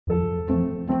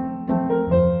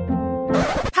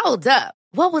Hold up.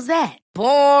 What was that?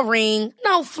 Boring.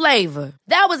 No flavor.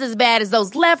 That was as bad as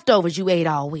those leftovers you ate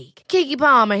all week. Keke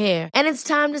Palmer here, and it's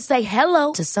time to say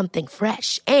hello to something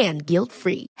fresh and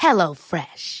guilt-free. Hello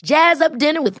Fresh. Jazz up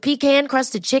dinner with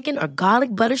pecan-crusted chicken or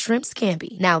garlic butter shrimp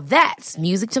scampi. Now that's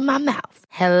music to my mouth.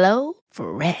 Hello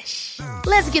Fresh.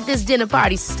 Let's get this dinner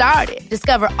party started.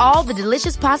 Discover all the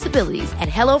delicious possibilities at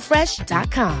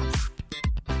hellofresh.com.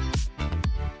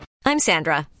 I'm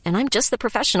Sandra, and I'm just the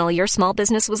professional your small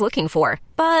business was looking for.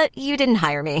 But you didn't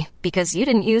hire me because you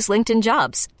didn't use LinkedIn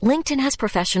Jobs. LinkedIn has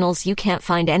professionals you can't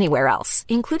find anywhere else,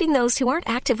 including those who aren't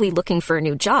actively looking for a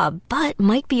new job, but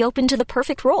might be open to the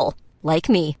perfect role, like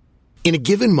me. In a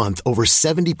given month, over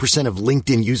 70% of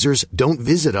LinkedIn users don't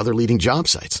visit other leading job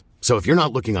sites. So if you're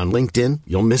not looking on LinkedIn,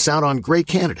 you'll miss out on great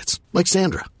candidates, like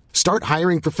Sandra. Start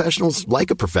hiring professionals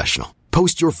like a professional.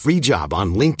 Post your free job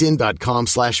on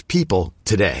linkedin.com/people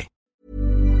today.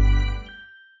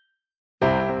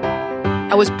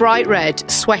 I was bright red,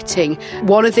 sweating.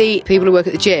 One of the people who work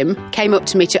at the gym came up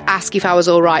to me to ask if I was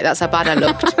all right. That's how bad I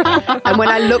looked. And when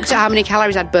I looked at how many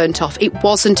calories I'd burnt off, it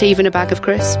wasn't even a bag of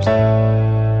crisps.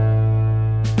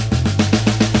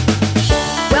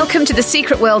 Welcome to the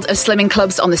secret world of slimming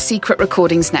clubs on the Secret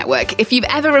Recordings Network. If you've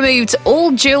ever removed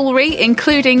all jewellery,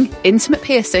 including intimate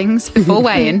piercings, before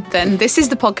weighing, then this is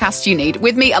the podcast you need.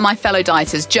 With me are my fellow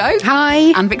dieters, Jo.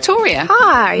 Hi. And Victoria.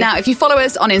 Hi. Now, if you follow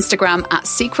us on Instagram at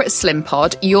Secret Slim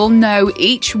Pod, you'll know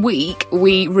each week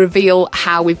we reveal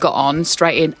how we've got on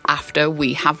straight in after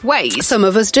we have weighed. Some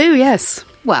of us do, yes.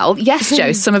 Well, yes,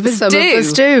 Jo, some of us do. Some of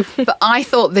us do. But I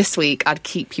thought this week I'd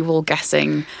keep you all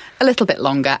guessing a little bit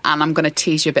longer, and I'm going to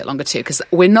tease you a bit longer too, because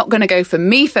we're not going to go for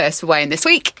me first for weighing this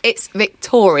week. It's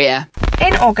Victoria.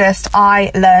 In August,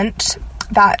 I learnt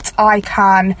that I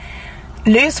can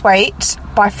lose weight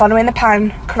by following the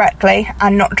plan correctly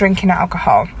and not drinking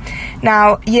alcohol.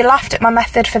 Now, you laughed at my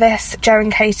method for this, Jo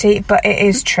and Katie, but it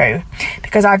is true,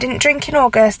 because I didn't drink in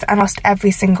August and lost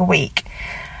every single week.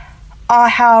 I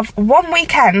have one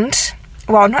weekend,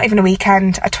 well, not even a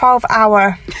weekend, a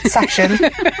 12-hour session,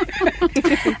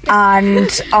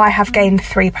 and I have gained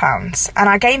 3 pounds. And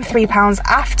I gained 3 pounds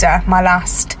after my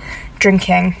last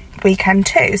drinking weekend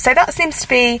too. So that seems to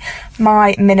be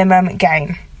my minimum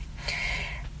gain.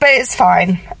 But it's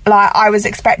fine. Like, I was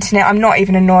expecting it. I'm not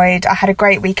even annoyed. I had a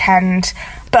great weekend.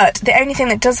 But the only thing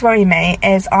that does worry me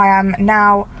is I am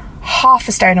now half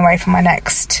a stone away from my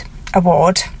next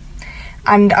award.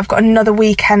 And I've got another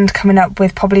weekend coming up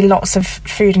with probably lots of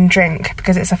food and drink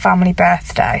because it's a family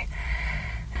birthday.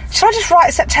 Should I just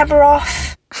write September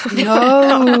off?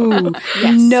 No.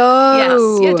 Yes. No. Yes.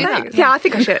 Yeah, do that. Yeah, I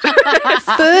think I should.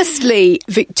 Firstly,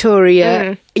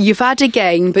 Victoria, you've had a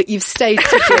gain, but you've stayed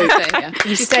to group. Yeah.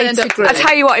 You've stayed to group. I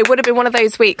tell you what, it would have been one of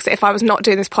those weeks that if I was not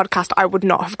doing this podcast, I would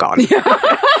not have gone.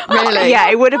 Really? Yeah,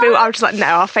 it would have been. I was just like, no,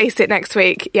 I'll face it next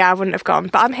week. Yeah, I wouldn't have gone,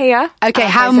 but I'm here. Okay,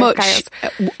 how much?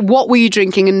 What were you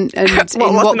drinking and in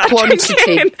what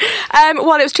quantity?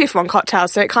 Well, it was 2-for-1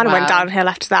 cocktails, so it kind of went downhill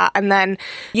after that. And then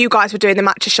you guys were doing the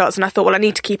matcha shots, and I thought, well, I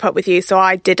need to keep up with you, so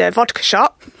I did a vodka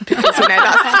shot because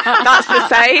that's the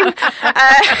same.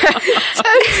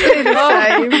 Totally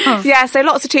the same. Yeah, so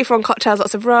lots of 2-for-1 cocktails,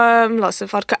 lots of rum, lots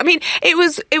of vodka. I mean, it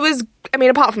was. I mean,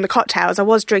 apart from the cocktails, I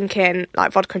was drinking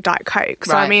like vodka and Diet Coke.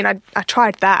 So, right. I mean, I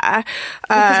tried there.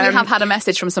 Because we have had a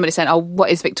message from somebody saying, oh, what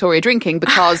is Victoria drinking?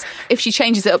 Because if she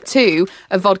changes it up to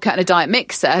a vodka and a diet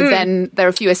mixer, then there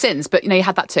are fewer sins. But, you know, you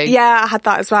had that too. Yeah, I had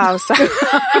that as well. So,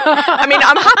 I mean,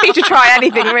 I'm happy to try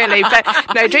anything, really. But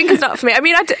no, drinking's not for me. I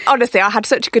mean, honestly, I had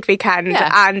such a good weekend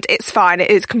and it's fine.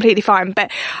 It is completely fine.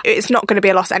 But it's not going to be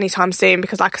a loss anytime soon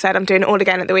because, like I said, I'm doing it all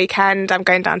again at the weekend. I'm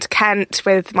going down to Kent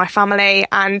with my family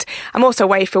and I'm also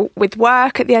away with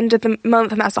work at the end of the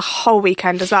month, and that's a whole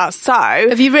weekend as well. So,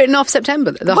 have you written off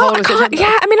September? The whole of September?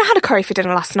 Yeah, I mean, I had a curry for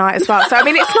dinner last night as well. So, I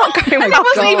mean, it's not going well. I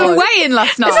wasn't even weighing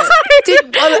last night.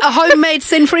 Did a homemade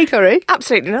sin-free curry?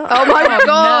 Absolutely not. Oh my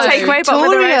God! Take away bottle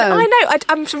of the red. I know.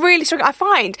 I'm really struggling. I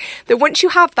find that once you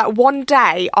have that one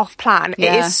day off plan,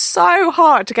 it is so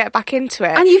hard to get back into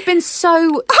it. And you've been so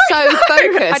focused.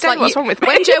 I don't know what's wrong with me.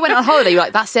 When Jo went on holiday, you're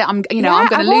like, that's it. I'm going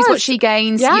to lose what she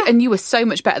gains. Yeah. And you were so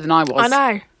much better than I was.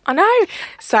 I know.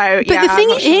 So, but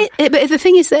the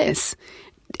thing is this.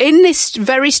 In this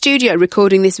very studio,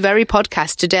 recording this very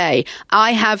podcast today,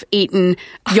 I have eaten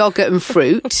yoghurt and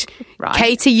fruit. Right.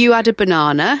 Katie, you had a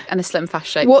banana. And a slim fast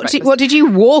shake. What did you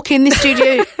walk in the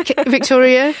studio,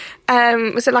 Victoria?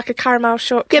 Was it like a caramel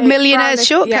shortcake? Yeah, millionaire's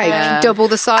shortcake. Yeah. Double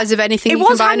the size of anything you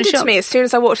can buy in a shop. It was handed to me as soon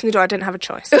as I walked in the door. I didn't have a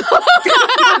choice.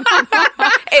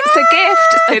 It's a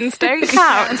gift. Sins don't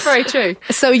count. That's very true.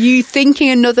 So you thinking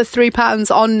another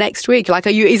 £3 on next week? Like,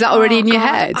 is that already in your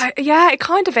head? Yeah, it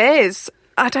kind of is.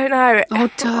 I don't know. Oh,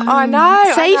 don't. I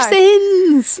know. Safe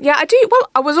sins. Yeah, I do. Well,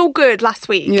 I was all good last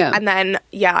week. Yeah. And then,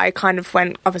 I kind of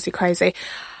went obviously crazy.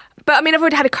 But I mean, I've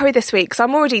already had a curry this week, so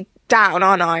I'm already down,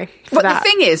 aren't I? But the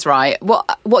thing is, right,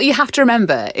 what you have to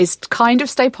remember is to kind of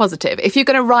stay positive. If you're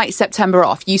going to write September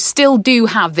off, you still do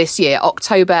have this year,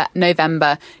 October,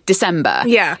 November, December.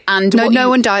 Yeah. And no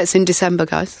one diets in December,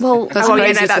 guys. Well, that's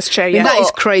crazy. That's true, yeah. That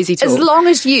is crazy talk. As long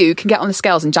as you can get on the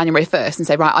scales on January 1st and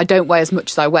say, right, I don't weigh as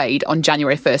much as I weighed on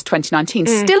January 1st, 2019,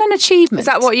 still an achievement. Is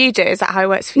that what you do? Is that how it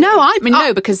works for you? No,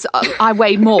 no, because I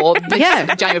weighed more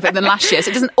January 1st than last year,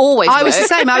 so it doesn't always work. I was the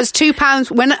same. I was 2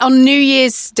 pounds, when on New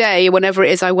Year's Day, whenever it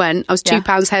is I went, I was 2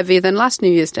 pounds heavier than last New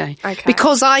Year's Day. Okay.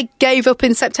 Because I gave up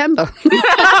in September.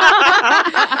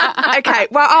 Okay,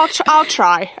 well, I'll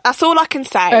try. That's all I can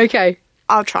say. Okay.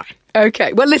 I'll try.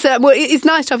 Okay. Well, listen, it's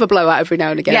nice to have a blowout every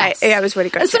now and again. Yeah, it was really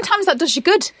good. And sometimes that does you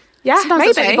good. Yeah, sometimes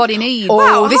that's what your body needs. Oh,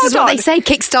 Well, this is hold what on. they say,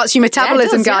 kickstarts your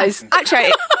metabolism, Yeah, it does, guys.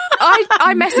 Actually,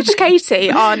 I messaged Katie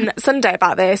on Sunday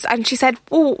about this, and she said,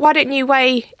 well, why don't you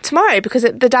weigh tomorrow? Because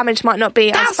the damage might not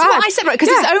be That's as bad. what I said, right? Because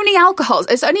it's only alcohol.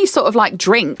 It's only sort of like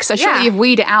drink. So surely you've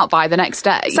weed it out by the next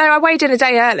day. So I weighed in a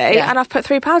day early, and I've put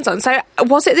 3 pounds on. So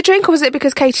was it the drink, or was it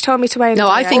because Katie told me to weigh in? No,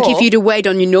 I think if you'd have weighed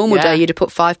on your normal day, you'd have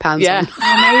put 5 pounds on. maybe.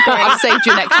 I've saved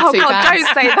you an extra Oh, £2. God, don't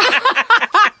say that.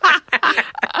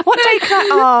 What day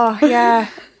can I... Oh, yeah.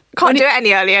 Can't do it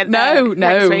any earlier. No.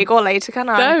 Next week or later, can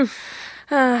I? No.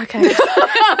 Oh, okay.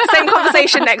 Same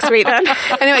conversation next week then.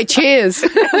 Anyway, cheers.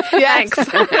 Thanks.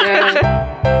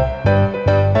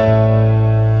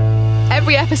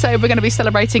 Every episode, we're going to be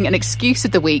celebrating an excuse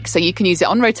of the week, so you can use it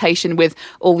on rotation with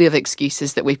all the other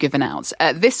excuses that we've given out.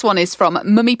 This one is from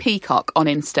Mummy Peacock on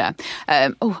Insta.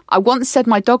 I once said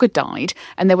my dog had died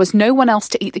and there was no one else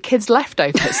to eat the kids'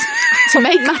 leftovers. To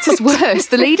make matters worse,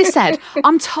 the leader said,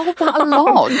 I'm told that a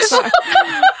lot.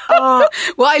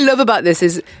 What I love about this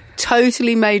is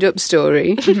totally made up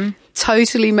story,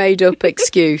 totally made up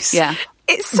excuse. Yeah.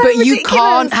 It's so but you ridiculous.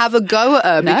 can't have a go at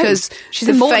her because she's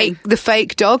the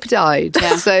fake dog died.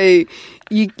 Yeah. So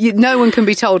no one can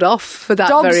be told off for that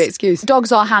very excuse.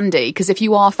 Dogs are handy because if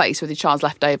you are faced with your child's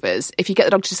leftovers, if you get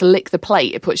the dog to just lick the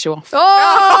plate, it puts you off.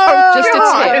 Oh, just a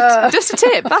tip. Just a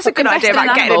tip. That's a good Invest idea in about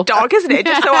an getting animal. a dog, isn't it?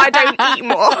 Just so I don't eat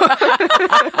more.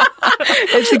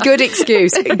 It's a good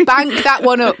excuse. Bank that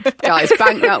one up, guys.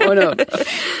 Bank that one up.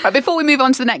 Right, before we move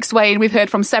on to the next weigh-in, we've heard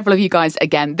from several of you guys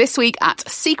again this week at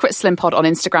Secret Slim Pod on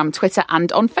Instagram, Twitter and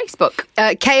on Facebook.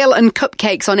 Kale and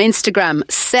Cupcakes on Instagram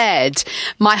said,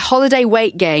 my holiday weight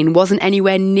gain wasn't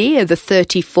anywhere near the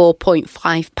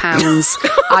 34.5 pounds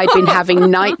I'd been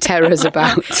having night terrors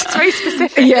about. It's very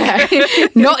specific. Yeah.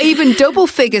 Not even double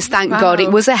figures, thank God.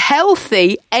 It was a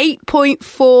healthy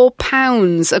 8.4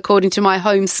 pounds, according to my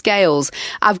home scales.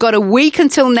 I've got a week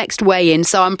until next weigh-in,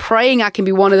 so I'm praying I can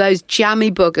be one of those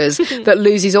jammy buggers that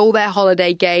loses all their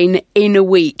holiday gain in a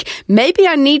week. Maybe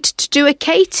I need to do a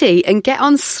Katie and get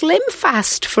on Slim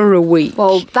Fast for a week.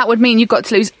 Well, that would mean you've got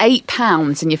to lose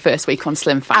 £8 in your first week on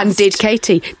Slim Fast. And did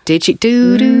Katie? Did she?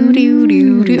 Do.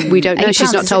 We don't know.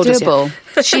 She's not told us yet.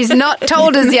 She's not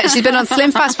told us yet. She's been on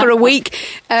Slim Fast for a week.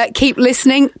 Keep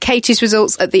listening. Katie's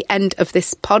results at the end of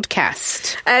this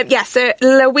podcast. So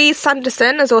Louise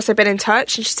Sanderson has also been in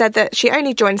touch, and she said that she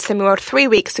only joined Slimming World 3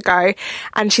 weeks ago,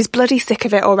 and she's bloody sick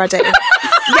of it already.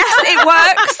 Yes, it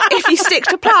works if you stick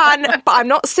to plan, but I'm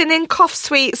not sinning cough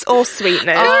sweets or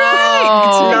sweeteners.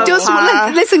 It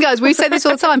does. Listen, guys, we say this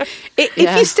all the time. If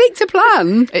you stick to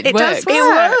plan, it does works. work.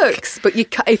 It works. But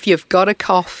if you've got a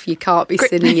cough, you can't be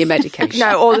sinning your medication.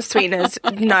 No, all the sweeteners.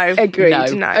 No.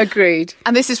 Agreed. No. Agreed.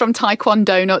 And this is from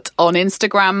Taekwondo Nut on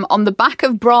Instagram. On the back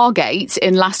of Bragate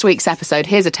in last week's episode,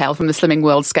 here's a tale from the Slimming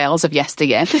World scales of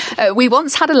yesteryear. We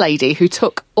once had a lady who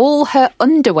took all her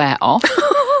underwear off,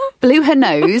 blew her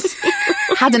nose,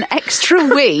 had an extra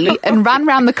wee and ran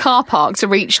round the car park to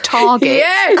reach Target.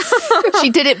 Yes! She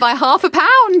did it by £0.5.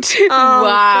 Oh,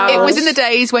 wow. It was in the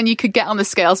days when you could get on the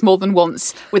scales more than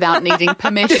once without needing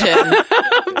permission.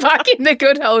 Back in the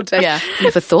good old days. Yeah.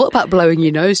 Never thought about blowing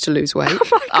your nose to lose weight.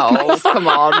 Oh, come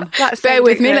on. That's Bear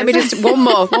with me. Let me just... One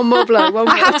more blow. One more.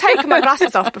 I have taken my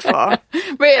glasses off before.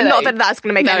 Really? Not that that's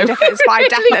going to make any difference, but I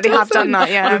definitely have done that,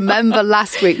 yeah. Remember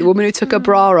last week, the woman who took her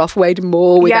bra off weighed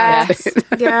more without Yes. it.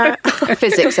 Yeah.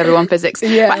 Physics, everyone, physics.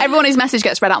 Yeah. Right, everyone whose message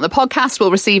gets read out on the podcast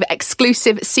will receive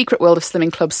exclusive Secret World of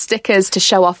Slimming Club stickers to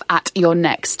show off at your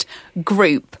next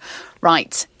group.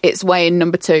 Right, it's weigh-in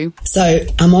number 2. So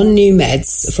I'm on new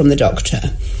meds from the doctor,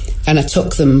 and I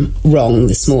took them wrong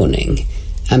this morning.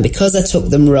 And because I took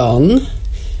them wrong,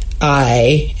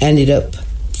 I ended up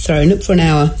throwing up for an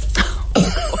hour.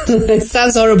 It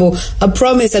sounds horrible. I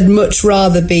promise I'd much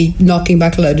rather be knocking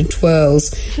back a load of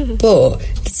twirls. But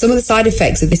some of the side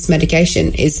effects of this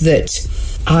medication is that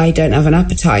I don't have an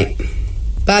appetite.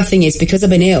 Bad thing is, because I've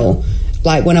been ill,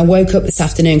 like when I woke up this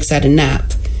afternoon because I had a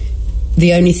nap,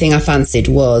 the only thing I fancied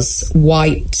was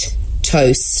white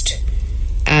toast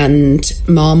and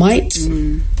Marmite.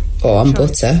 Or on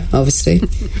butter, obviously.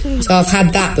 So I've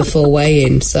had that before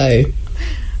weigh-in, so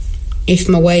if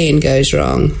my weigh-in goes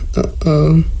wrong,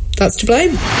 that's to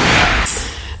blame.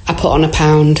 I put on a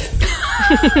pound.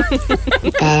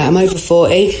 I'm over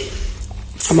 40.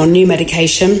 I'm on new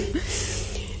medication.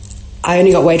 I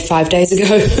only got weighed 5 days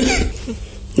ago.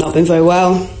 Not been very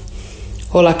well.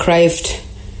 All I craved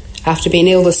after being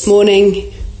ill this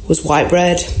morning was white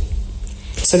bread.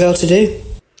 What's a girl to do?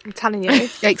 I'm telling you.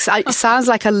 It sounds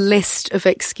like a list of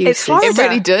excuses. It's Florida. It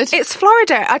really did. It's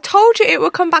Florida. I told you it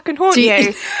would come back and haunt you.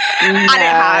 And it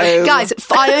has. Guys,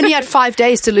 I only had 5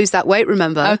 days to lose that weight,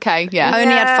 remember? Okay, yeah. I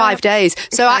only had 5 days.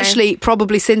 So actually,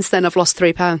 probably since then, I've lost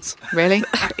 3 pounds. Really?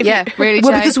 Yeah. Really,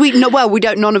 Well, Jay? because we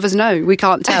don't, none of us know. We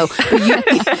can't tell.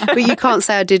 But you can't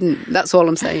say I didn't. That's all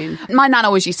I'm saying. My nan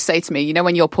always used to say to me, you know,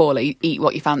 when you're poorly, eat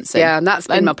what you fancy. Yeah, and that's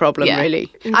been my problem, yeah.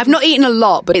 really. I've not eaten a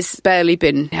lot, but it's barely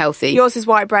been healthy. Yours is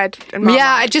white bread and Marmite.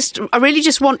 Yeah, I really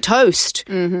just want toast.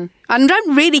 Mm-hmm. I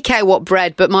don't really care what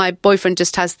bread, but my boyfriend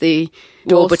just has the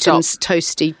Warburton's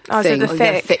toasty thing. So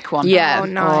the thick one. Yeah. Oh,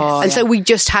 nice. And so we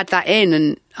just had that in,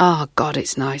 and oh God,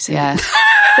 it's nice. Yeah.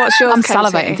 What's yours, I'm Katie?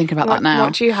 salivating thinking about that now.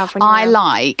 What do you have when you I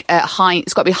like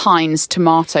it's got to be Heinz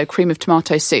tomato, cream of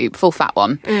tomato soup, full fat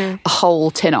one, a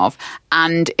whole tin of.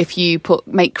 And if you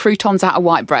make croutons out of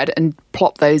white bread and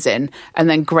plop those in, and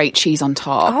then grate cheese on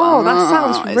top. Oh, that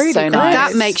sounds it's really so good. nice.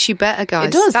 That makes you better, guys.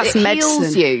 It does. That's It medicine.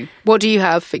 heals you. What do you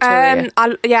have, Victoria?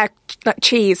 Like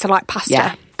cheese, so like pasta.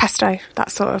 Yeah. Pesto,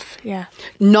 that sort of, yeah.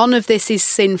 None of this is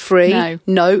sin-free, No.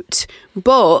 note.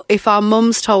 But if our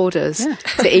mums told us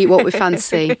to eat what we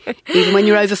fancy, even when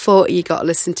you're over 40, you got to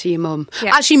listen to your mum.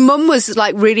 Yeah. Actually, mum was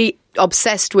like really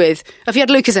obsessed with, have you had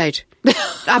Lucozade?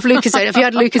 Have Lucozade. Have you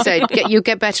had Lucozade? You'll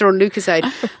get better on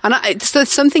Lucozade. And so there's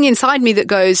something inside me that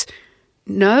goes,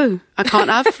 no, I can't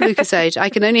have Lucozade. I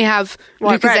can only have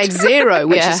White Lucozade bread. Zero,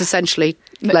 which Yeah. is essentially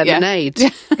lemonade.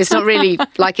 It's not really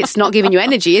like, it's not giving you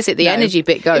energy, is it? The energy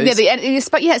bit goes. Yeah,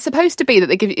 it's supposed to be that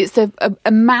they give you, it's the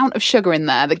amount of sugar in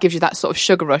there that gives you that sort of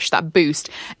sugar rush, that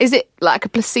boost. Is it like a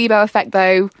placebo effect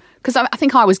though? Because I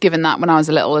think I was given that when I was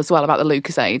a little as well about the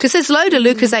Lucozade. Because there's a load of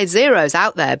Lucozade Zeros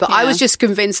out there, but I was just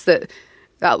convinced that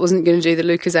wasn't going to do the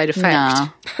Lucozade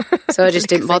effect. So I just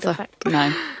didn't bother.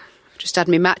 No. Just had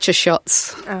me matcha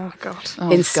shots Oh, God.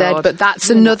 instead. God. But that's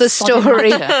another sodden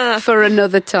story matcha. for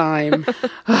another time.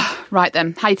 Right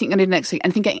then, how do you think you're going to do next week?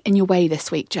 Anything getting in your way this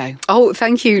week, Joe? Oh,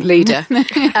 thank you, leader.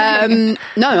 No,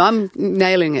 I'm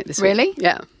nailing it this week. Really?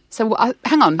 Yeah. So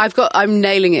hang on. I'm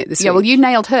nailing it this week. Yeah, well, you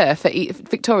nailed her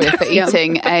Victoria for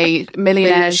eating a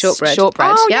millionaire's shortbread.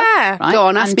 Oh, yeah. Right? Go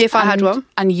on, ask me if I had one.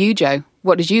 And you, Joe,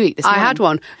 what did you eat this morning? I had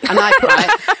one. And I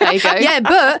put, There you go. Yeah,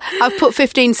 but I've put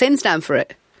 15 sins down for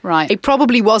it. Right. It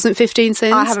probably wasn't 15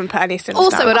 sins. I haven't put any sins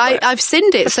Also, down but for it. I've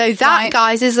sinned it, so that, Right.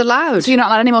 guys, is allowed. So you're not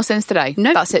allowed any more sins today?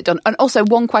 No. That's it, done. And also,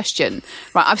 one question.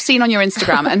 Right, I've seen on your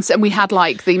Instagram, and we had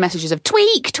like the messages of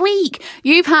tweak.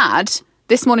 You've had,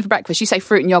 this morning for breakfast, you say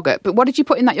fruit and yoghurt, but what did you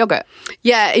put in that yoghurt?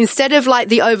 Yeah, instead of like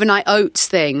the overnight oats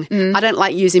thing, I don't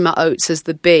like using my oats as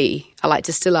the bee. I like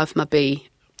to still have my bee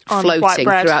On white floating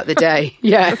bread. throughout the day.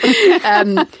 Yeah.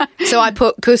 So I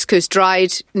put couscous,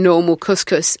 dried normal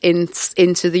couscous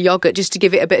into the yoghurt just to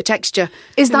give it a bit of texture.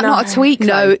 Is that not a tweak?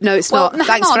 No, though? it's Well, not. hang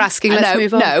Thanks on. for asking. Let's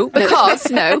move on. No,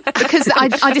 because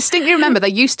I distinctly remember there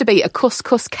used to be a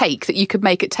couscous cake that you could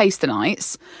make at Taster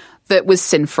Nights that was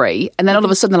sin-free, and then all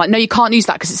of a sudden they're like, no, you can't use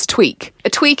that because it's a tweak. A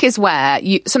tweak is where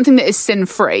something that is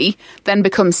sin-free then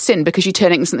becomes sin because you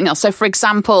turn it into something else. So, for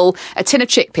example, a tin of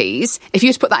chickpeas, if you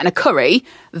were to put that in a curry,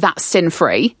 that's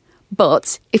sin-free.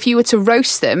 But if you were to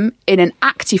roast them in an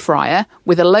acti-fryer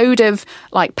with a load of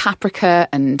like paprika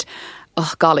and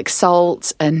garlic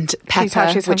salt and pepper,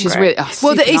 she's which is hungry. really Well,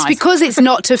 super it's nice. because it's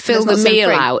not to fill It's the not meal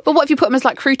sin-free. out. But what if you put them as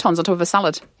like croutons on top of a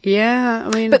salad? Yeah,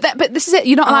 I mean... But this is it.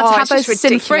 You're not allowed to have it's those just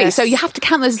sin-free. ridiculous. So you have to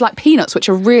count those as like peanuts, which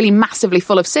are really massively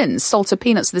full of sins. Salted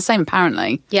peanuts are the same,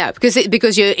 apparently. Yeah, because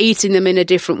you're eating them in a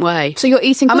different way. So you're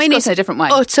eating couscous it's in a different way.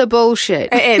 utter bullshit.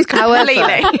 It is, completely.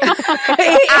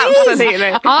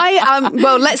 Absolutely.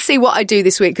 Well, let's see what I do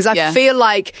this week because I feel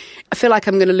like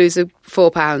I'm going to lose 4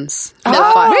 pounds.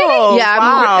 Really? Yeah.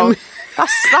 Wow.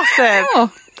 That's a...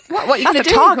 What are you That's going to a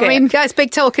do? target. I mean, Yeah, it's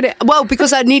big talk, isn't it? Well,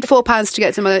 because I need £4 to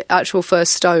get to my actual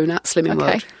first stone at Slimming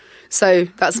Okay. World. So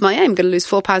that's my aim. I'm going to lose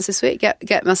 £4 this week,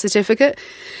 get my certificate,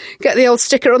 get the old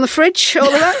sticker on the fridge, all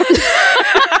of that.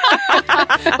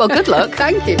 Well, good luck.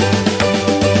 Thank you.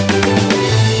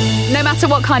 No matter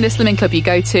what kind of slimming club you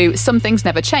go to, some things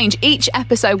never change. Each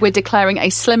episode, we're declaring a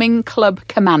slimming club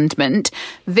commandment.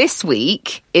 This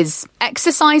week is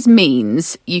exercise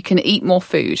means you can eat more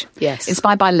food. Yes.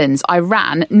 Inspired by Lynn's. I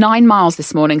ran 9 miles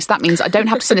this morning, so that means I don't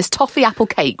have to send this toffee apple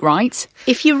cake, right?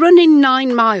 If you're running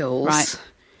 9 miles, Right.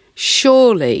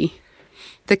 surely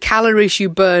the calories you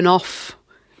burn off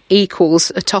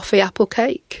equals a toffee apple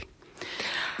cake,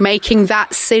 making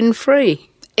that sin-free.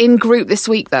 In group this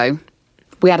week, though,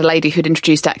 we had a lady who'd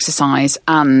introduced exercise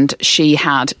and she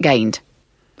had gained.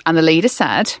 And the leader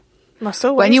said,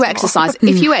 when you exercise,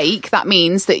 if you ache, that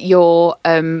means that your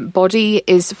body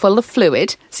is full of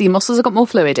fluid. So your muscles have got more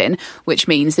fluid in, which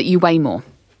means that you weigh more.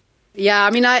 Yeah, I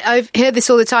mean, I've heard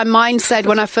this all the time. Mine said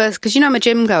when I first, because you know I'm a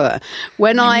gym goer.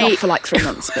 Not for like 3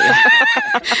 months. But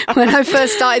yeah. When I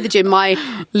first started the gym, my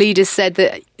leader said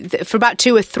that for about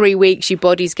 2 or 3 weeks, your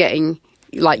body's getting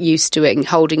like used to it and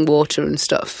holding water and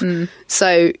stuff.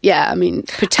 So yeah, I mean,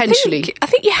 potentially. I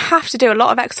think you have to do a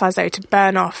lot of exercise though to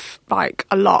burn off like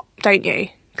a lot, don't you?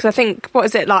 Because I think, what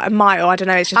is it, like a mile? I don't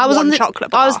know, it's just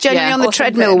chocolate bar. I was genuinely on the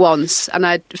treadmill once,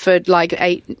 and for like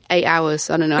eight hours.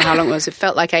 I don't know how long it was. It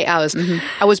felt like 8 hours.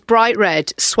 I was bright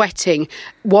red, sweating.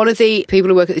 One of the people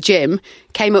who work at the gym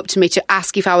came up to me to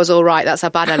ask if I was all right. That's how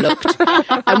bad I looked.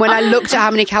 And when I looked at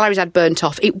how many calories I'd burnt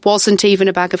off, it wasn't even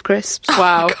a bag of crisps.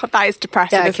 Wow. God, that is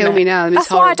depressing, Yeah, kill me now. That's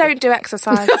why I don't do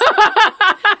exercise.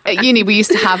 At uni, we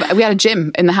had a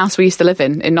gym in the house we used to live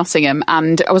in Nottingham,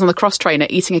 and I was on the cross trainer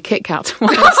eating a Kit Kat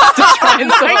once to try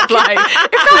and sort of like...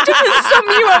 If that doesn't sum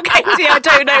you up, Katie, I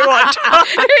don't know what.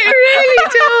 It really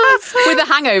does. With a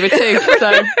hangover too,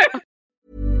 so...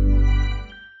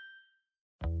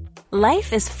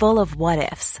 Life is full of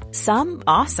what-ifs. Some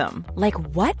awesome, like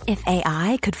what if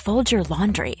AI could fold your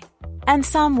laundry? And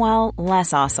some, well,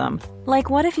 less awesome, like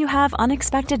what if you have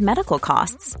unexpected medical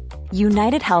costs?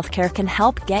 United Healthcare can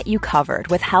help get you covered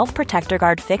with Health Protector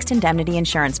Guard fixed indemnity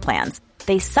insurance plans.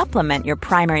 They supplement your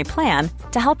primary plan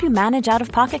to help you manage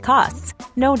out-of-pocket costs.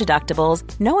 No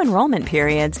deductibles, no enrollment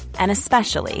periods, and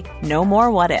especially no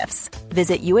more what-ifs.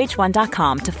 Visit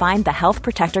uh1.com to find the Health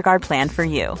Protector Guard plan for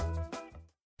you.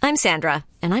 I'm Sandra,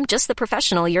 and I'm just the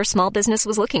professional your small business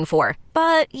was looking for.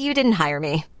 But you didn't hire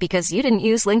me because you didn't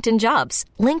use LinkedIn Jobs.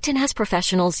 LinkedIn has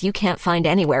professionals you can't find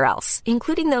anywhere else,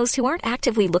 including those who aren't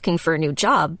actively looking for a new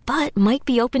job, but might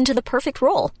be open to the perfect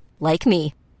role, like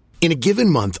me. In a given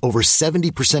month, over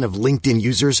 70% of LinkedIn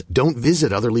users don't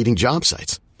visit other leading job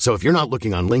sites. So if you're not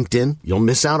looking on LinkedIn, you'll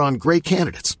miss out on great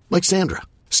candidates like Sandra.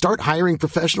 Start hiring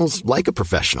professionals like a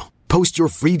professional. Post your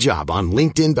free job on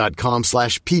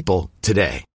linkedin.com/people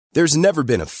today. There's never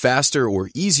been a faster or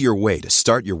easier way to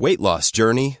start your weight loss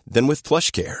journey than with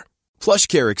PlushCare.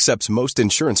 PlushCare accepts most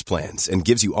insurance plans and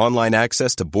gives you online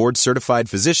access to board-certified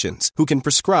physicians who can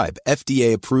prescribe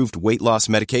FDA-approved weight loss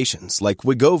medications like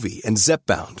Wegovy and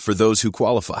Zepbound for those who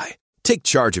qualify. Take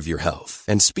charge of your health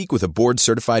and speak with a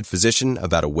board-certified physician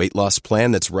about a weight loss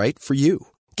plan that's right for you.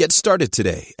 Get started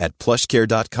today at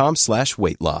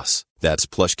plushcare.com/weight loss. That's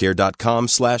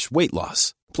plushcare.com/weight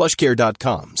loss.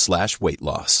 plushcare.com/weight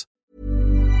loss.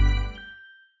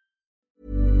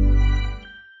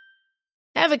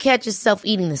 Ever catch yourself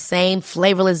eating the same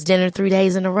flavorless dinner 3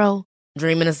 days in a row?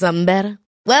 Dreaming of something better?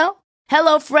 Well,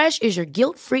 HelloFresh is your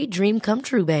guilt-free dream come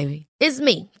true, baby. It's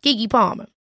me, Keke Palmer.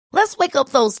 Let's wake up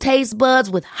those taste buds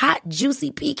with hot,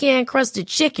 juicy pecan-crusted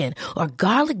chicken or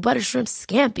garlic butter shrimp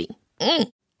scampi.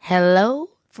 Hello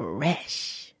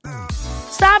Fresh.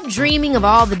 Stop dreaming of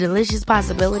all the delicious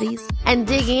possibilities and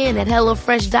dig in at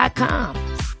HelloFresh.com.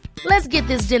 Let's get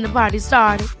this dinner party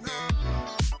started.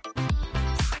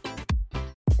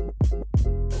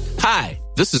 Hi,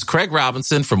 this is Craig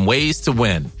Robinson from Ways to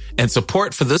Win, and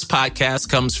support for this podcast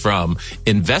comes from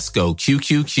Invesco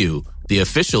QQQ, the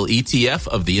official ETF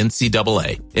of the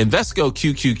NCAA. Invesco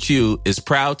QQQ is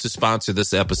proud to sponsor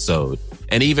this episode,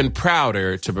 and even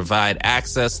prouder to provide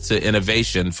access to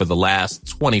innovation for the last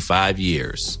 25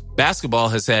 years. Basketball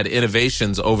has had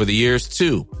innovations over the years,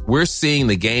 too. We're seeing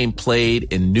the game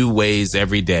played in new ways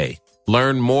every day.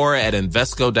 Learn more at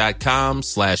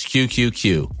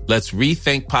Invesco.com/QQQ. Let's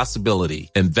rethink possibility.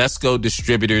 Invesco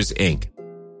Distributors, Inc.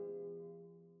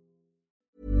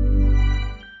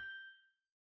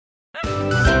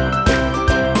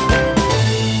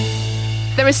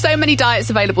 There are so many diets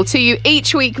available to you.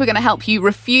 Each week, we're going to help you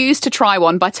refuse to try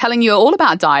one by telling you all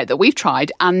about a diet that we've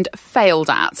tried and failed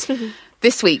at.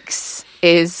 This week's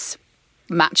is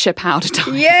matcha powder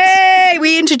diet. Yay!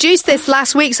 We introduced this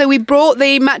last week, so we brought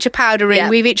the matcha powder in. Yeah.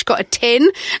 We've each got a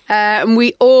tin, and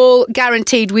we all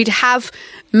guaranteed we'd have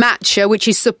matcha, which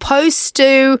is supposed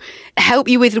to help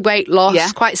you with weight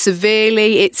loss quite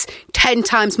severely. It's 10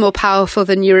 times more powerful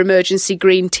than your emergency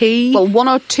green tea. Well, 1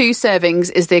 or 2 servings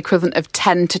is the equivalent of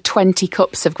 10 to 20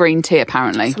 cups of green tea,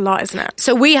 apparently. It's a lot, isn't it?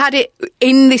 So we had it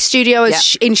in the studio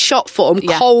as in shot form,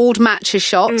 cold matcha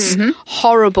shots.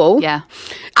 Horrible. Yeah.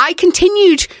 I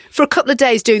continued for a couple of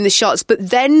days doing the shots, but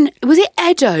then, was it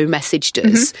Edo messaged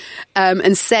us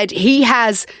and said he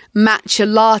has matcha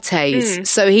lattes.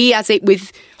 So he has it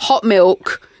with hot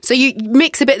milk. So you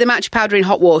mix a bit of the matcha powder in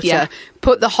hot water,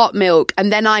 put the hot milk,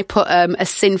 and then I put a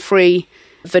sin-free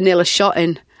vanilla shot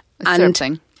in. And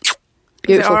thing.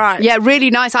 Beautiful. Is it all right? Yeah,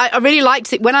 really nice. I really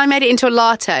liked it. When I made it into a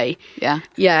latte,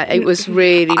 it was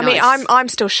really nice. I mean, I'm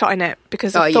still shotting it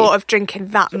because I thought of drinking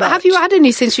that much. But have you had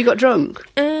any since you got drunk?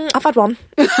 I've had one.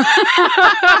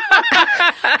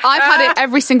 I've had it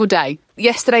every single day.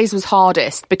 Yesterday's was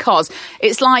hardest because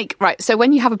it's like, right, so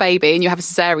when you have a baby and you have a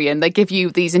cesarean, they give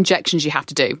you these injections you have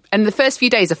to do. And the first few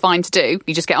days are fine to do.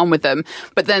 You just get on with them.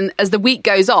 But then as the week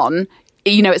goes on,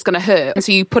 you know it's going to hurt. And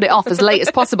so you put it off as late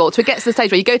as possible. So it gets to the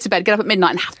stage where you go to bed, get up at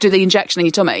midnight and have to do the injection in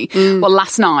your tummy. Well,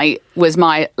 last night was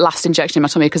my last injection in my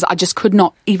tummy because I just could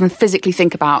not even physically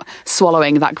think about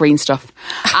swallowing that green stuff.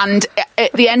 And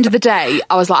at the end of the day,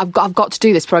 I was like, I've got to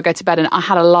do this before I go to bed. And I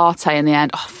had a latte in the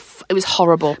end. It was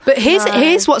horrible. But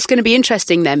here's what's going to be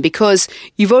interesting then, because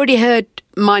you've already heard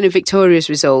mine and Victoria's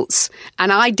results,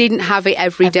 and I didn't have it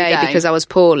every day because I was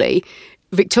poorly.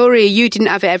 Victoria, you didn't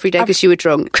have it every day because you were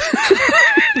drunk.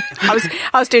 I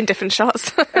was doing different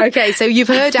shots. Okay, so you've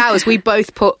heard ours. We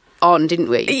both put on, didn't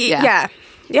we? Yeah.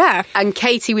 And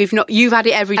Katie, you've had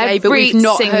it every day, but we've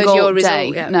not heard your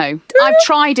result. Yeah. No, I've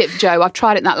tried it, Joe. I've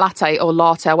tried it in that latte or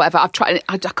latte or whatever. I've tried it.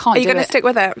 I can't do it. Are you going to stick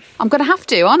with it? I'm going to have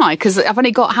to, aren't I? Because I've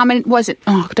only got how many? What is it?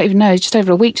 Oh, I don't even know. It's just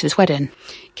over a week to this wedding.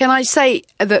 Can I say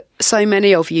that so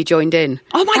many of you joined in?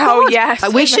 Oh my God!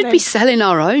 Yes, we should be selling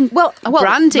our own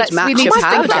branded matcha we need to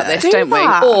powder. think about this, don't we?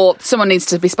 Or someone needs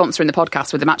to be sponsoring the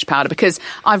podcast with the matcha powder, because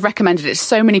I've recommended it to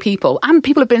so many people, and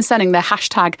people have been sending their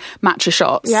hashtag matcha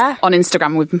shots on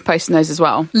Instagram. We've been posting those as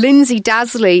well. Lindsay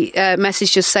Dasley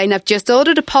messaged us saying, I've just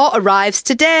ordered a pot, arrives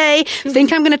today.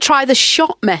 Think I'm going to try the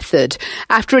shot method.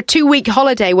 After a 2-week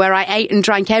holiday where I ate and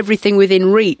drank everything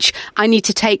within reach, I need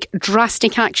to take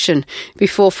drastic action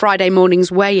before Friday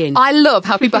morning's weigh-in. I love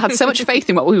how people had so much faith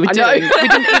in what we were doing. We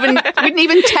didn't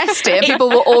even test it, and people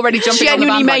were already jumping on the bandwagon.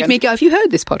 Genuinely made me go, have you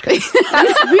heard this podcast?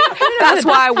 That's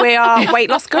why we are weight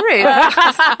loss gurus.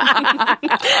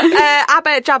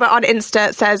 Abba Jabba on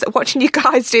Insta says, watching you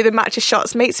guys do the matcha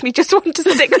shots makes me just want to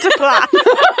stick to plan.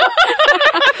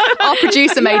 Our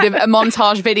producer made a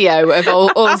montage video of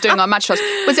all us doing our matcha shots.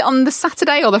 Was it on the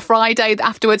Saturday or the Friday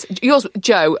afterwards? Yours,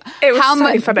 Joe. It was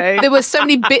so funny. There were so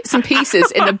many bits and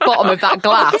pieces in the bottom of that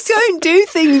glass. I don't do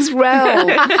things well.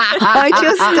 I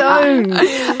just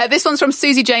don't. This one's from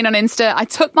Susie Jane on Insta. I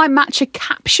took my matcha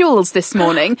capsules this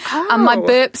morning and my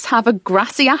burps have a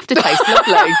grassy aftertaste.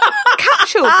 Lovely.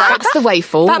 Capsules? That's the way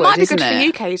forward, that might be isn't good it? for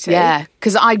you, Katie. Yeah,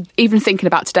 because even thinking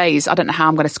about today's, I don't know how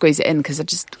I'm going to squeeze it in because I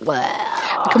just...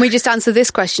 Can we just answer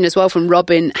this question as well from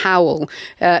Robin Howell,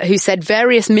 who said,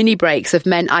 various mini breaks have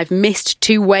meant I've missed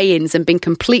 2 weigh-ins and been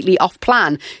completely off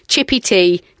plan. Chippy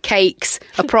tea, cakes,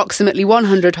 approximately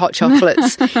 100 hot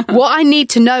chocolates. What I need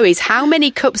to know is how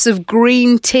many cups of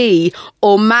green tea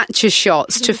or matcha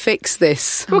shots to fix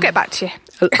this. We'll get back to you.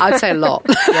 I'd say a lot.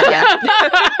 Yeah.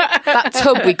 That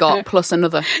tub we got plus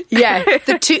another. Yeah,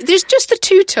 there's just the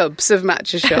 2 tubs of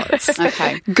matcha shots.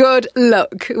 Okay. Good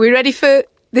luck. We ready for...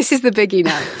 This is the biggie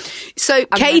now. So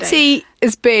Katie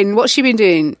has been... What's she been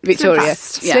doing, Victoria?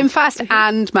 Slim fast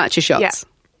and matcha shots. Yeah.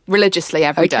 Religiously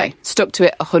every day. Stuck to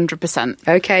it 100%.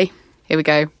 Okay. Here we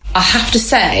go. I have to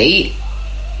say,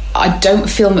 I don't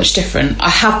feel much different. I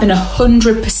have been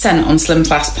 100% on Slim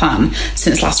Fast Plan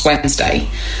since last Wednesday,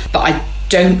 but I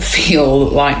don't feel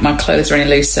like my clothes are any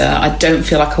looser. I don't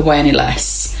feel like I weigh any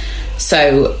less.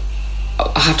 So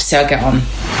I have to say I get on.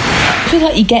 I feel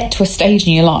like you get to a stage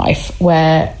in your life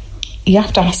where you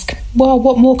have to ask, well,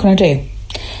 what more can I do?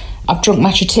 I've drunk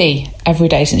matcha tea every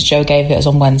day since Joe gave it us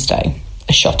on Wednesday.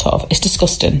 A shot of. It's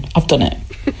disgusting. I've done it.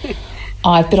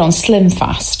 I've been on Slim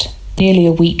Fast nearly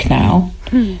a week now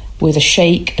with a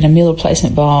shake and a meal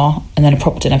replacement bar and then a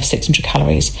proper dinner for 600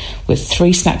 calories with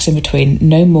 3 snacks in between,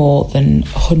 no more than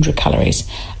 100 calories,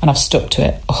 and I've stuck to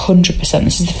it 100%.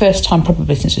 This is the first time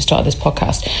probably since we started this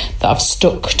podcast that I've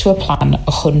stuck to a plan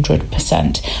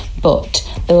 100%.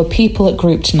 But there were people at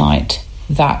group tonight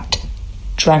that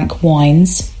drank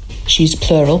wines she used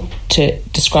plural to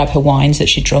describe her wines that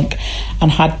she'd drunk,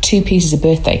 and had 2 pieces of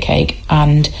birthday cake,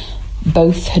 and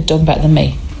both had done better than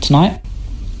me tonight.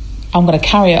 I'm going to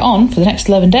carry it on for the next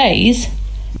 11 days,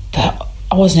 but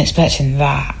I wasn't expecting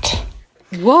that.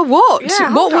 What?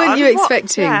 Yeah, what weren't you What?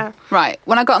 expecting? Yeah. Right,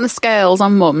 when I got on the scales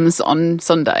on Mum's on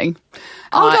Sunday...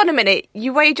 Hold on a minute.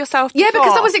 You weighed yourself before? Yeah,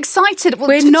 because I was excited. Well,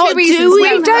 We're for not two reasons. doing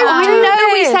I that.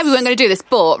 know we This. said we weren't going to do this,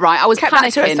 but I was Kept that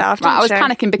to panicking. herself, I was didn't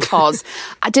she? panicking because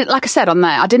I didn't, like I said on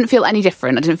there, I didn't feel any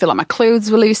different. I didn't feel like my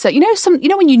clothes were looser. You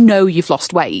know when you've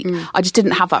lost weight. I just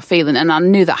didn't have that feeling, and I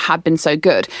knew that had been so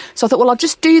good. So I thought, well, I'll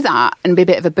just do that and be a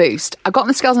bit of a boost. I got on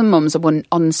the scales on Mum's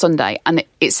on Sunday, and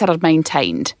it said I'd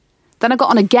maintained. Then I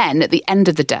got on again at the end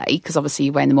of the day, because obviously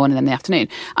you weigh in the morning and in the afternoon,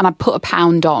 and I put a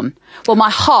pound on. Well, my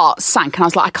heart sank, and I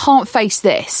was like, I can't face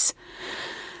this.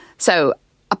 So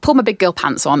I pulled my big girl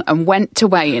pants on and went to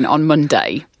weigh in on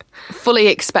Monday, fully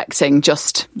expecting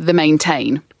just the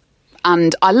maintain.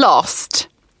 And I lost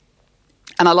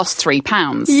 3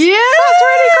 pounds. Yeah, that's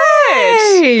really good.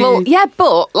 Well, yeah,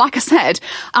 but like I said,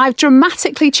 I've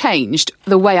dramatically changed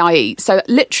the way I eat. So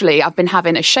literally, I've been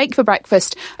having a shake for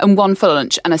breakfast and 1 for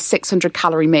lunch and a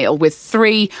 600-calorie meal with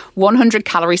 3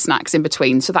 100-calorie snacks in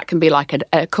between. So that can be like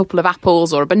a couple of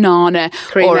apples or a banana.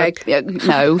 Cream or egg.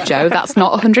 No, Joe, that's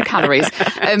not 100 calories.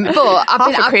 But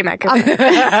Cream egg.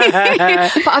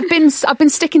 but I've been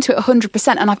sticking to it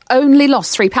 100%, and I've only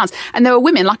lost 3 pounds. And there were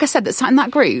women, like I said, that sat in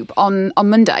that group on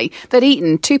Monday. They'd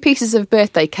eaten 2 pieces of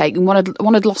birthday cake, and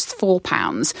one had lost 4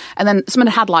 pounds, and then someone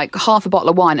had like half a bottle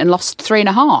of wine and lost 3.5. And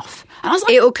I was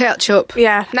like, It'll catch up.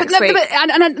 Yeah, next week.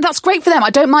 and that's great for them. I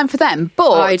don't mind for them,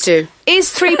 but I do. Is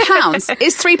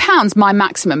 £3 my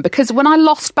maximum? Because when I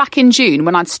lost back in June,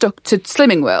 when I'd stuck to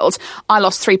Slimming World, I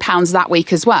lost £3 that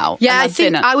week as well. Yeah,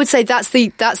 I would say that's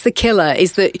the killer,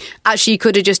 is that actually you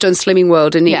could have just done Slimming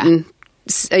World and eaten,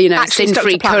 Actually sin-free stuck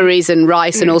to plan. curries and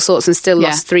rice and all sorts and still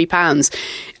lost £3.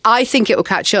 I think it will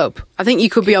catch up. I think you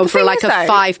could be on for like a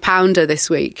 5-pounder this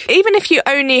week. Even if you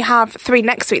only have 3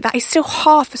 next week, that is still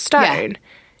half a stone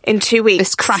in 2 weeks.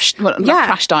 This crash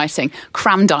dieting,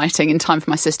 cram dieting in time for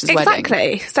my sister's wedding.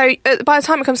 Exactly. So by the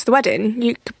time it comes to the wedding,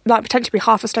 you could potentially be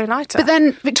half a stone lighter. But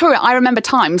then, Victoria, I remember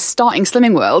times starting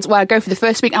Slimming World where I'd go for the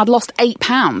first week and I'd lost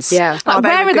 £8. Yeah.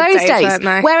 Where are those days? Weren't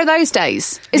they? Where are those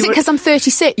days? Is it because I'm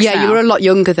 36 Yeah, now? you were a lot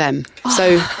younger then.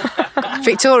 So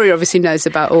Victoria obviously knows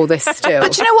about all this still.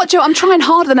 But do you know what, Joe? I'm trying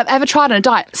harder than I've ever tried on a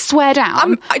diet. Swear down. Do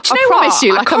you know promise what?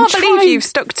 you. I can't believe you've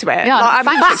stuck to it. Yeah,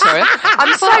 thanks, Victoria.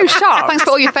 I'm so shocked. Thanks for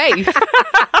all your faith.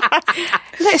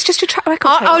 It's just your track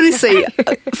record. Honestly,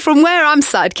 from where I'm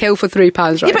sat, I'd kill for £3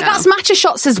 right now. Yeah, but that's matcha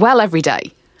shots as well every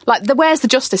day. Like, where's the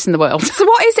justice in the world? So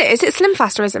what is it? Is it Slim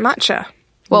Fast or is it Matcha?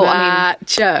 Well,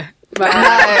 Matcha. No.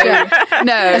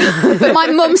 But my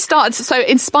mum started, so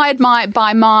inspired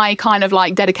by my kind of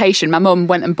like dedication, my mum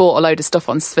went and bought a load of stuff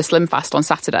for Slim Fast on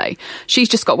Saturday. She's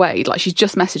just got weighed. Like, she's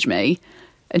just messaged me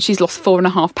and she's lost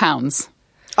 4.5 pounds.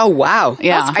 Oh, wow.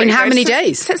 Yeah. In how many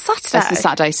days? Since Saturday. That's the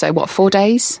Saturday, so what, 4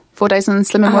 days? 4 days on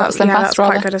Slim Fast, that's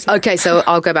rather. quite good, isn't it? Okay, so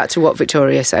I'll go back to what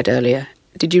Victoria said earlier.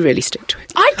 Did you really stick to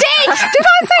it? I did! Did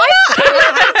I say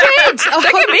that? I did!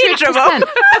 Don't get me in trouble.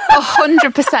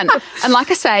 100%. And like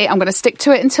I say, I'm going to stick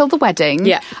to it until the wedding.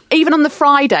 Yeah. Even on the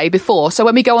Friday before. So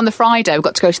when we go on the Friday, we've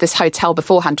got to go to this hotel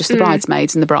beforehand, just the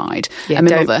bridesmaids and the bride and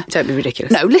my mother. Don't be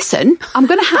ridiculous. No, listen, I'm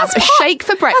going to have a shake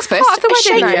for breakfast, part of the a wedding,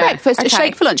 shake though. for breakfast, a Okay.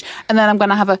 shake for lunch, and then I'm going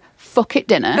to have a fuck it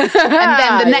dinner, and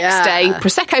then the next day,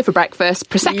 Prosecco for breakfast,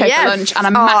 Prosecco for lunch, and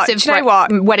a massive do you know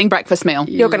what? wedding breakfast meal.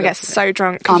 You're going to get so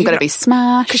drunk. I'm going to be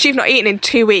smashed. Because you've not eaten in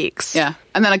 2 weeks. Yeah.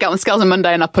 And then I get on scales on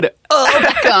Monday and I put it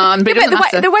back on. But it But doesn't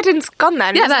matter. the wedding's gone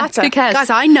then. Yeah, It doesn't matter. who cares? Guys,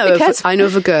 I know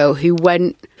of a girl who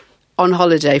went on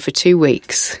holiday for 2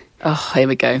 weeks Oh, here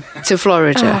we go. to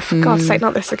Florida Oh, for God's sake,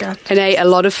 not this again. and ate a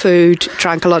lot of food,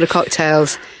 drank a lot of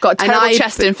cocktails. Got a And terrible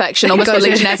chest infection, almost got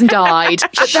Legionnaires and died.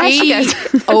 But there she goes.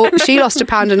 She lost £1.50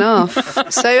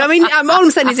 pounds. So, I mean, all I'm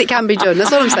saying is it can be done.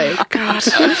 That's all I'm saying.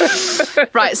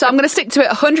 Right, so I'm going to stick to it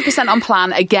 100% on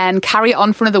plan. Again, carry it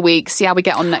on for another week, see how we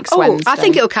get on next Wednesday. I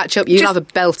think it'll catch up. You'll Just- have a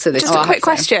belter this Just week. a quick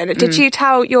question. Did you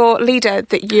tell your leader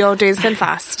that you're doing Slim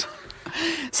Fast?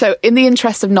 So, in the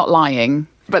interest of not lying,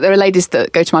 but there are ladies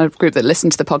that go to my group that listen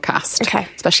to the podcast, Okay.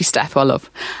 especially Steph, who I love,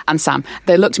 and Sam.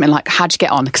 They looked at me like, how'd you get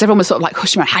on? Because everyone was sort of like,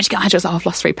 hushing around, how'd you get on? I was like, oh, I've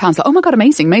lost 3 pounds. Like, oh my God,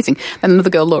 amazing. Then another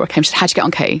girl, Laura, came, she said, how'd you get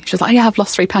on, Kate? She was like, oh, yeah, I've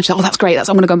lost 3 pounds. She said, oh, that's great. I'm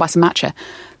going to go and buy some matcha.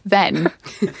 Then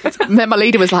my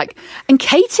leader was like, and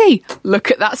Katie, look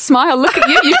at that smile. Look at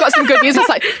you. You've got some good news. I was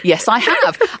like, yes, I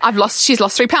have. She's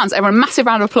lost 3 pounds. Everyone, massive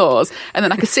round of applause. And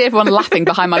then I could see everyone laughing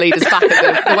behind my leader's back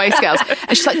at the weigh scales.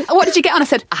 And she's like, oh, what did you get on? I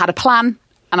said, I had a plan.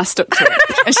 and I stuck to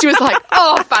it. And she was like,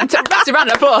 oh, fantastic, round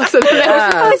of applause. And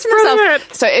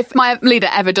so if my leader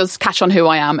ever does catch on who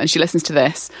I am and she listens to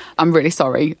this, I'm really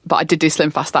sorry, but I did do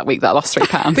Slim Fast that week that I lost 3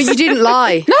 pounds. But you didn't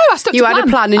lie. No, I stuck to You had a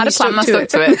plan and you stuck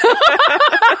to it.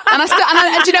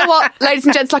 And do you know what, ladies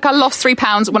and gents, like I lost 3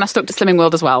 pounds when I stuck to Slimming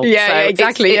World as well. Yeah, so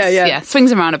exactly. Yeah.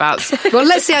 Swings and roundabouts. Well,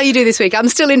 let's see how you do this week. I'm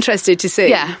still interested to see.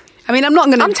 Yeah. I mean,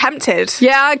 I'm tempted.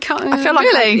 Yeah, I can't. I feel like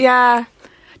really? yeah.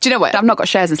 Do you know what? I've not got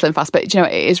shares in Slim Fast, but do you know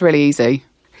what? It is really easy.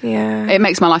 Yeah. It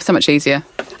makes my life so much easier.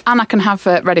 And I can have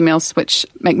ready meals, which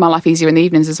make my life easier in the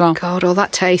evenings as well. God, all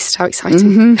that taste. How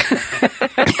exciting.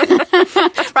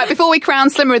 Right, before we crown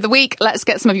Slimmer of the Week, let's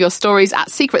get some of your stories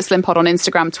at Secret Slim Pod on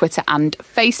Instagram, Twitter and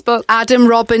Facebook. Adam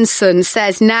Robinson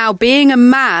says, now, being a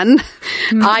man,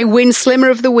 I win Slimmer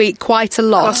of the Week quite a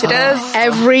lot. Of course he does.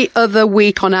 Every other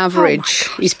week on average.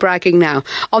 He's bragging now.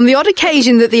 On the odd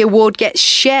occasion that the award gets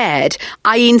shared,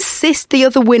 I insist the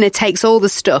other winner takes all the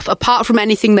stuff, apart from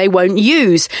anything they won't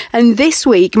use. And this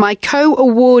week, my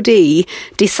co-awardee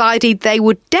decided they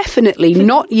would definitely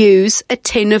not use a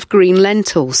tin of green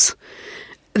lentils.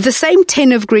 The same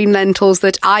tin of green lentils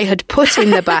that I had put in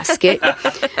the basket,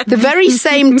 the very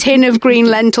same tin of green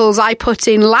lentils I put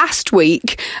in last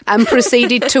week and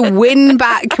proceeded to win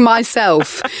back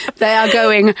myself. They are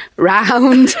going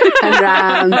round and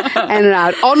round and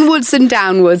round. Onwards and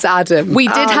downwards, Adam. We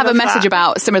did have a message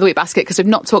about Slimmer of the Week basket because we've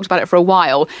not talked about it for a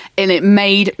while and it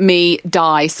made me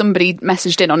die. Somebody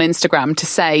messaged in on Instagram to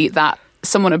say that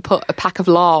someone had put a pack of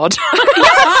lard in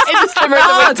the Slimmer of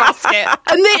the Week basket.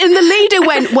 And the leader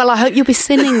went, well, I hope you'll be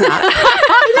sinning that.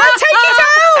 Take it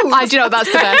out! Do you know,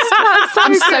 that's the best.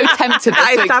 I'm so tempted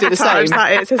this week to do the same.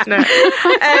 That is, isn't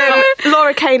it?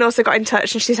 Laura Kane also got in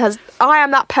touch and she says, I am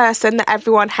that person that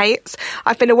everyone hates.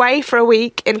 I've been away for a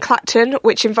week in Clacton,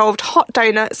 which involved hot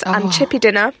donuts and chippy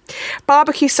dinner,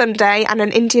 barbecue Sunday and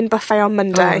an Indian buffet on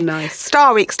Monday. Oh, nice.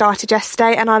 Star Week started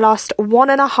yesterday and I lost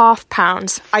 1.5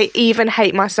 pounds. I even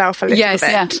hate myself a little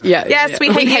bit. Yes, we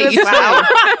hate you as well.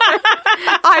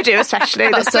 I do, especially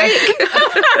this week.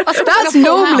 That's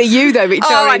normally you, though,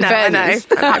 Victoria. I know.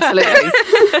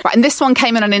 Absolutely. Right, and this one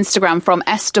came in on Instagram from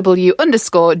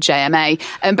SW_JMA.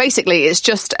 And basically, it's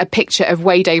just a picture of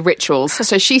Way-Day rituals.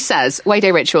 So she says,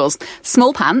 Way-Day rituals,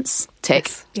 small pants, tick,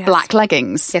 Yes. black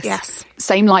leggings. Yes.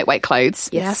 Same lightweight clothes.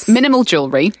 Yes. Minimal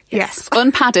jewellery. Yes.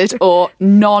 Unpadded or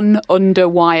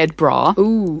non-underwired bra.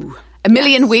 Ooh. A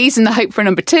million wheeze in the hope for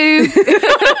number 2.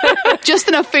 Just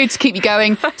enough food to keep you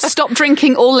going. Stop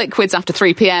drinking all liquids after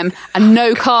 3 p.m. and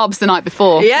no carbs the night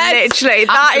before. Yes. Literally,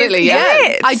 that Absolutely,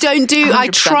 is it. I don't do. 100%. I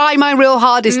try my real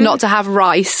hardest not to have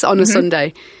rice on a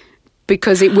Sunday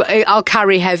because I'll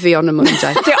carry heavy on a Monday.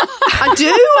 I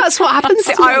do. That's what happens.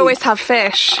 To I me. always have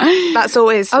fish. That's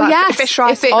always. Fish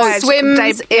rice. If it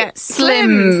swims, it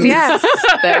slims. Yes.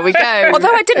 There we go.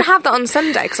 Although I didn't have that on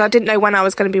Sunday because I didn't know when I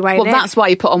was going to be weighing Well, in. that's why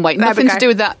you put on weight. There we Nothing to go. do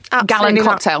with that Absolutely gallon not.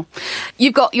 cocktail.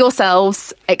 You've got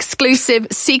yourselves exclusive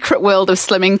Secret World of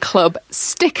Slimming Club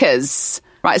stickers.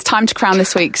 Right, it's time to crown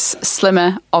this week's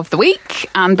Slimmer of the Week.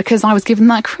 And because I was given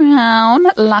that crown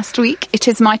last week, it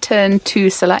is my turn to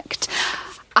select.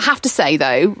 I have to say,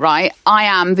 though, right, I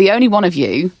am the only one of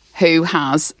you who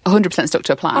has 100% stuck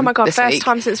to a plan. Oh my God, this first week.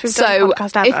 time since we've done a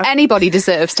podcast ever. If anybody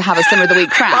deserves to have a Slimmer of the Week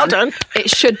crown, Well done. it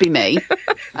should be me.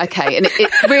 Okay, and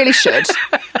it really should.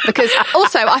 Because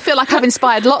also, I feel like I've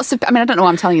inspired lots of... I mean, I don't know why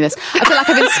I'm telling you this. I feel like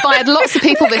I've inspired lots of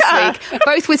people this week,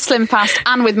 both with Slim Fast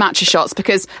and with Matcha shots,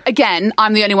 because, again,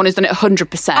 I'm the only one who's done it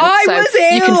 100%. I so was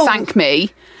ill. you can thank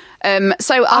me.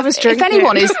 If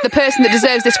anyone is the person that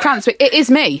deserves this crown this week, it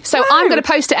is me. So I'm going to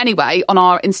post it anyway on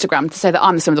our Instagram to say that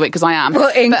I'm the Slim of the Week because I am.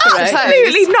 Well, incorrect.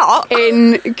 Absolutely not.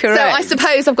 Incorrect. So I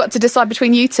suppose I've got to decide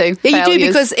between you two. Yeah, you do, failures.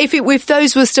 because if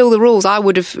those were still the rules, I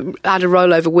would have had a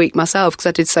rollover week myself because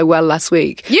I did so well last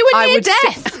week. You were I near would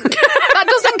death. That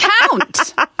doesn't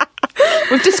count.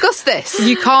 We've discussed this.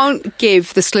 You can't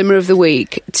give the Slimmer of the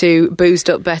Week to boozed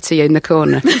up Betty in the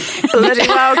corner. Bloody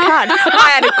well can.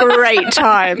 I had a great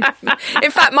time.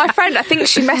 In fact, my friend, I think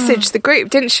she messaged the group,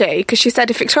 didn't she? Because she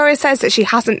said if Victoria says that she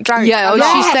hasn't drank... Yeah,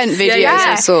 she sent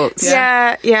videos of sorts.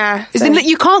 Yeah. Isn't it,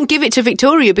 you can't give it to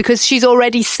Victoria because she's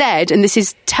already said, and this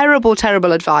is terrible,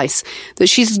 terrible advice, that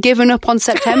she's given up on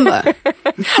September.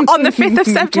 On the 5th of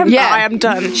September, I am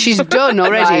done. She's done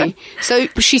already. Right. So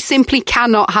she simply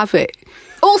cannot have it.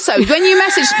 Also, when you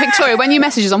message Victoria, when you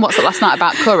messaged us on WhatsApp last night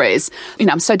about curries,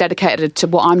 I'm so dedicated to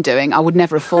what I'm doing, I would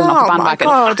never have fallen off the bandwagon.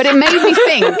 But it made me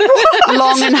think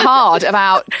long and hard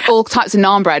about all types of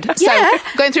naan bread. So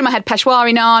going through my head,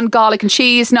 Peshwari naan, garlic and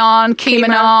cheese naan, keema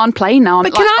naan, plain naan.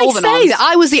 But can I say that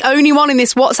I was the only one in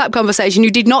this WhatsApp conversation who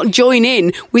did not join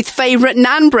in with favourite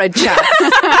naan bread chat?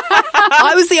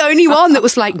 I was the only one that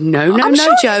was like, no,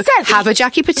 Joe, have a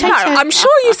Jackie potato. No, I'm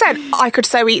sure you said I could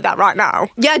so eat that right now.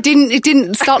 Yeah, it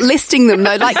didn't start listing them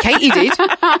though, like Katie did.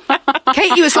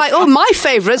 Katie was like, oh, my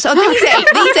favourites are these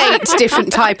eight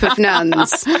different type of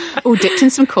naans. Oh, dipped in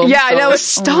some corn. Yeah, I know, I was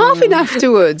starving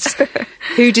afterwards.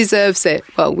 Who deserves it?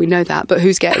 Well, we know that, but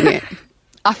who's getting it?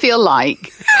 I feel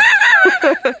like...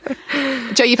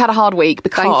 Joe, you've had a hard week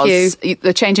because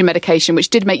the change in medication, which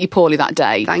did make you poorly that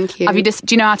day. Thank you. Do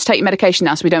you know how to take your medication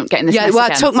now so we don't get in this mess well,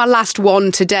 again? I took my last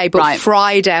one today, but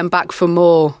Friday I'm back for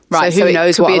more. Right, so who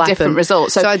knows it could what be will a different happen.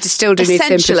 result. So I still do need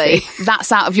sympathy. Essentially,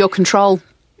 that's out of your control.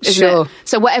 Isn't it?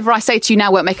 So whatever I say to you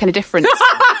now won't make any difference.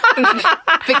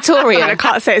 Victoria. I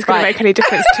can't say it's going to make any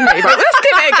difference to me, but let's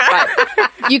give it a go.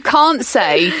 Right. You can't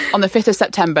say on the 5th of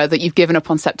September that you've given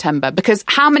up on September, because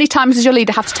how many times does your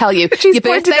leader have to tell you your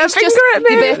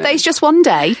birthday's just one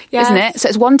day, isn't it? So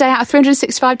it's one day out of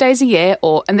 365 days a year,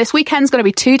 and this weekend's going to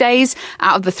be 2 days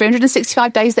out of the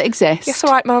 365 days that exist. Yes,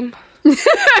 all right, Mum. So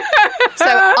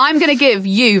I'm going to give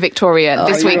you, Victoria,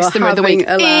 this week's Slimmer of the Week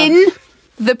in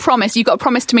the promise. You've got to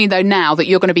promise to me, though, now that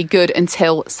you're going to be good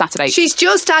until Saturday. She's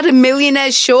just had a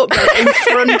millionaire's shortbread in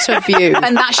front of you.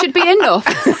 And that should be enough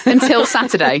until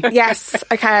Saturday. Yes.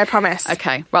 Okay, I promise.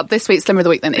 Okay. Well, this week's Slimmer of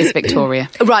the Week, then, is Victoria.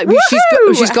 Right.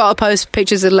 She's got to post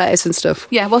pictures of lettuce and stuff.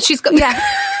 Yeah, well, she's got... Yeah.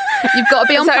 You've got to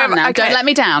be on plan now. Okay. Don't let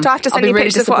me down. Do I have to send you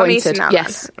pictures of what I'm eating now?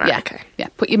 Yes. Right, yeah. Okay. Yeah.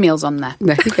 Put your meals on there.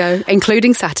 There you go.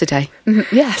 Including Saturday.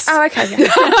 Yes. Oh, okay.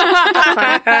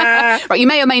 Yeah. Right. You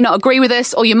may or may not agree with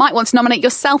us, or you might want to nominate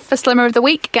yourself for Slimmer of the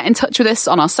Week. Get in touch with us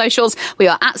on our socials. We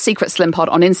are at Secret Slim Pod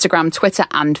on Instagram, Twitter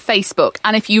and Facebook.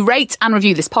 And if you rate and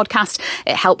review this podcast,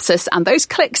 it helps us, and those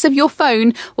clicks of your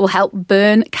phone will help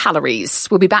burn calories.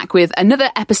 We'll be back with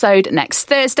another episode next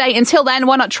Thursday. Until then,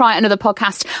 why not try another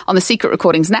podcast on the Secret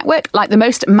Recordings Network, like the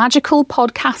most magical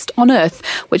podcast on earth,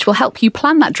 which will help you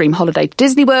plan that dream holiday to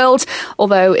Disney World.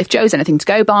 Although, if Joe's anything to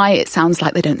go by, it sounds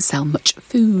like they don't sell much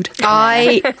food.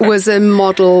 I was a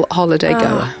model holiday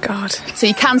goer. Oh, God. So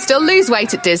you can still lose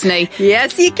weight at Disney.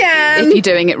 Yes, you can. If you're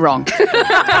doing it wrong.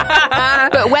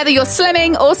 But whether you're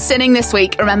slimming or sinning this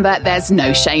week, remember, there's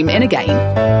no shame in a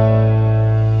game.